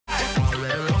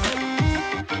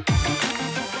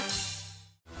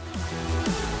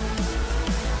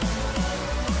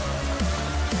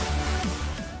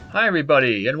Hi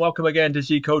everybody, and welcome again to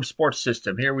Zcode Sports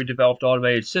System. Here we developed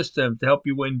automated systems to help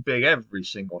you win big every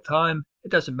single time. It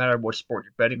doesn't matter what sport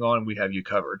you're betting on, we have you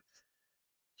covered.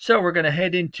 So we're going to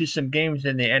head into some games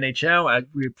in the NHL as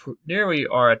we nearly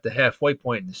are at the halfway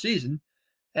point in the season.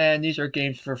 And these are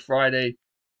games for Friday,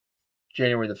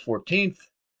 January the 14th.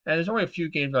 And there's only a few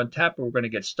games on tap, but we're going to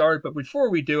get started. But before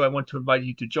we do, I want to invite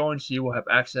you to join so you will have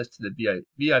access to the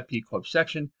VIP Club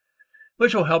section,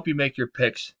 which will help you make your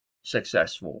picks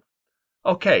successful.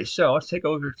 Okay, so let's take a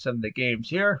look at some of the games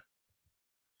here.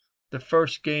 The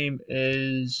first game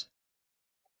is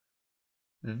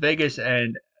Vegas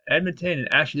and Edmonton,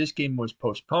 and actually this game was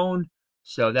postponed,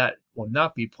 so that will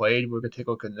not be played. We're going to take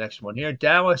a look at the next one here.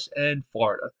 Dallas and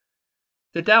Florida.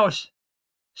 The Dallas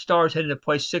Stars headed to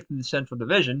play sixth in the Central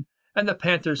Division, and the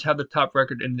Panthers have the top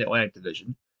record in the Atlantic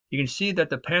Division. You can see that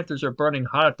the Panthers are burning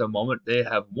hot at the moment. They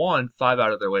have won 5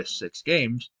 out of their last 6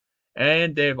 games,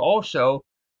 and they've also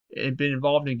been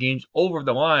involved in games over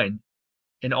the line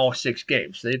in all 6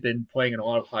 games. They've been playing in a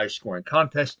lot of high-scoring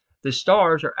contests. The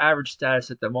Stars are average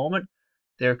status at the moment.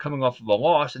 They're coming off of a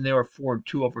loss, and they were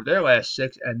 4-2 over their last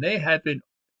 6, and they have been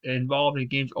involved in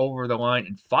games over the line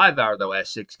in 5 out of the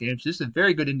last 6 games. This is a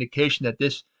very good indication that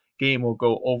this game will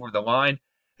go over the line.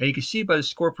 And you can see by the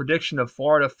score prediction of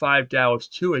Florida 5, Dallas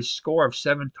 2, a score of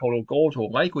 7 total goals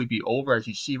will likely be over. As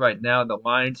you see right now, the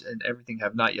lines and everything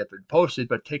have not yet been posted,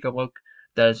 but take a look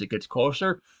as it gets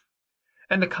closer.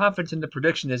 And the confidence in the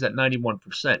prediction is at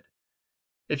 91%.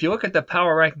 If you look at the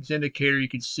power rankings indicator, you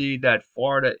can see that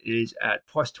Florida is at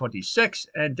plus 26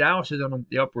 and Dallas is on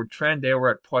the upward trend. They were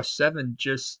at plus 7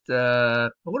 just a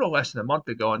little less than a month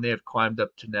ago, and they have climbed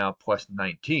up to now plus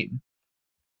 19.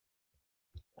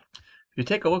 If you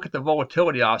take a look at the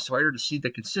volatility oscillator to see the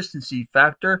consistency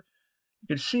factor, you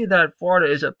can see that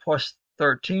Florida is at plus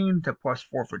 13 to plus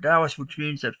 4 for Dallas, which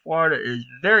means that Florida is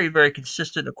very, very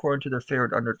consistent according to their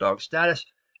favorite underdog status.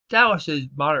 Dallas is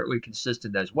moderately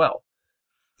consistent as well.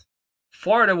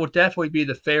 Florida will definitely be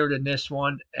the favorite in this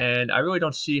one, and I really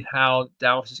don't see how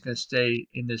Dallas is going to stay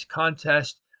in this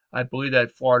contest. I believe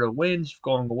that Florida wins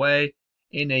going away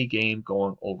in a game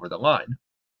going over the line.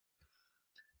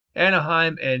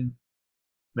 Anaheim and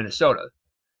Minnesota.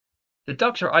 The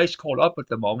Ducks are ice cold up at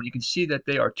the moment. You can see that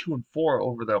they are 2-4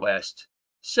 over their last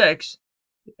 6,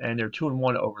 and they're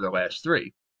 2-1 over their last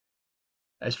 3.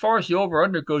 As far as the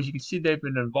over-under goes, you can see they've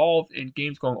been involved in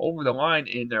games going over the line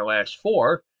in their last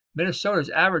 4. Minnesota's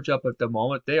average up at the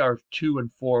moment. They are 2-4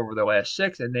 over their last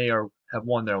 6, and they have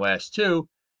won their last 2.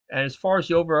 And as far as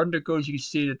the over-under goes, you can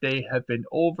see that they have been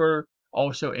over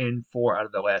also in 4 out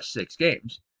of the last 6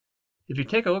 games. If you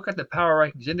take a look at the power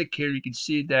rankings indicator, you can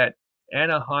see that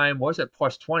Anaheim was at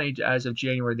plus 20 as of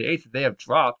January the 8th. They have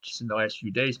dropped just in the last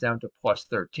few days down to plus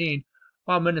 13,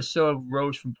 while Minnesota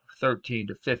rose from 13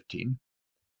 to 15.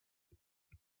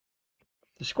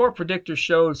 The score predictor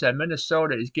shows that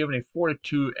Minnesota is given a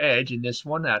 4-2 edge in this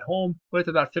one at home with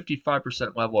about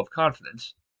 55% level of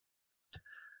confidence.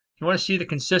 You want to see the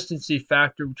consistency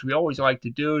factor, which we always like to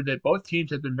do, that both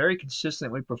teams have been very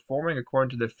consistently performing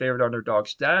according to their favorite underdog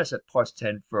status at plus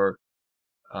 10 for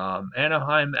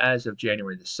Anaheim as of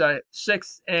January the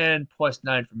 6th and plus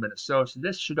 9 for Minnesota. So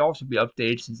this should also be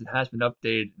updated since it has been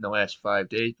updated in the last 5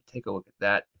 days. But take a look at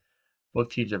that. Both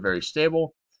teams are very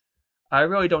stable. I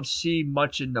really don't see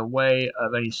much in the way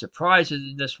of any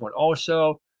surprises in this one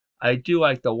also. I do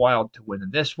like the Wild to win in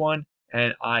this one,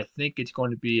 and I think it's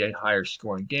going to be a higher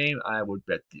scoring game. I would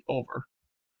bet the over.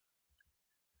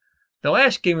 The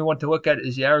last game we want to look at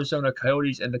is the Arizona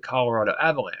Coyotes and the Colorado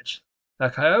Avalanche. The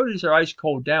Coyotes are ice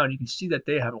cold down. You can see that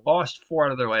they have lost 4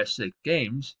 out of their last 6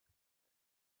 games,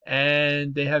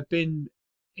 and they have been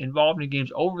involved in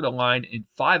games over the line in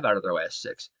 5 out of their last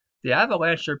 6. The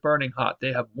Avalanche are burning hot.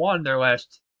 They have won their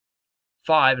last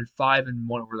 5 and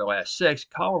 5-1 over their last 6.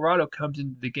 Colorado comes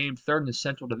into the game third in the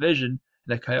Central Division,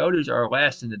 and the Coyotes are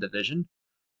last in the division.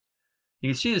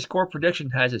 You can see the score prediction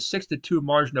has a 6-2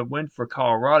 margin of win for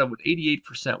Colorado with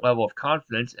 88% level of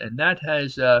confidence, and that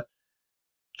has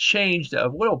changed a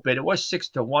little bit. It was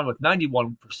 6-1 with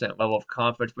 91% level of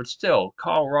confidence, but still,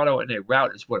 Colorado in a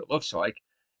rout is what it looks like.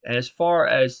 And as far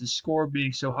as the score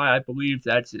being so high, I believe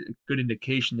that's a good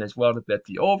indication as well to bet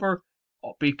the over,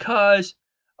 because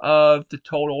of the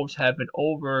totals have been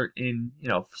over in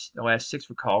the last 6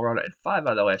 for Colorado and 5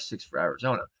 out of the last 6 for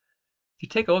Arizona. If you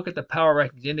take a look at the power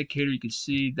rankings indicator, you can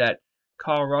see that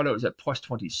Colorado is at plus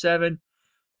 27.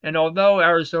 And although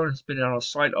Arizona has been on a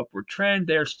slight upward trend,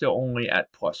 they're still only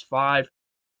at plus 5.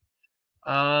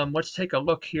 Let's take a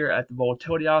look here at the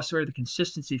volatility oscillator, the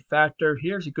consistency factor.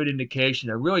 Here's a good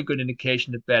indication, a really good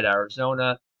indication to bet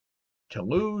Arizona to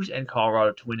lose and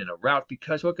Colorado to win in a rout,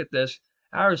 because look at this.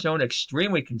 Arizona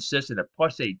extremely consistent at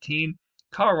 +18.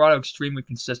 Colorado extremely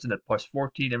consistent at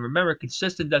 +14. And remember,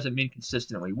 consistent doesn't mean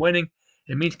consistently winning.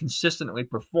 It means consistently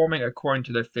performing according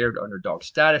to their favored underdog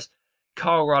status.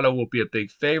 Colorado will be a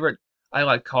big favorite. I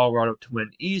like Colorado to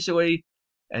win easily.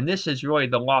 And this is really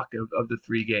the lock of the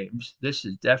 3 games. This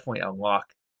is definitely a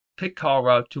lock. Pick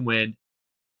Colorado to win,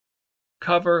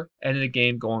 cover, and in a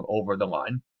game going over the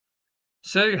line.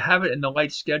 So there you have it in the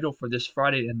light schedule for this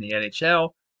Friday in the NHL.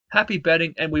 Happy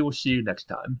betting, and we will see you next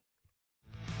time.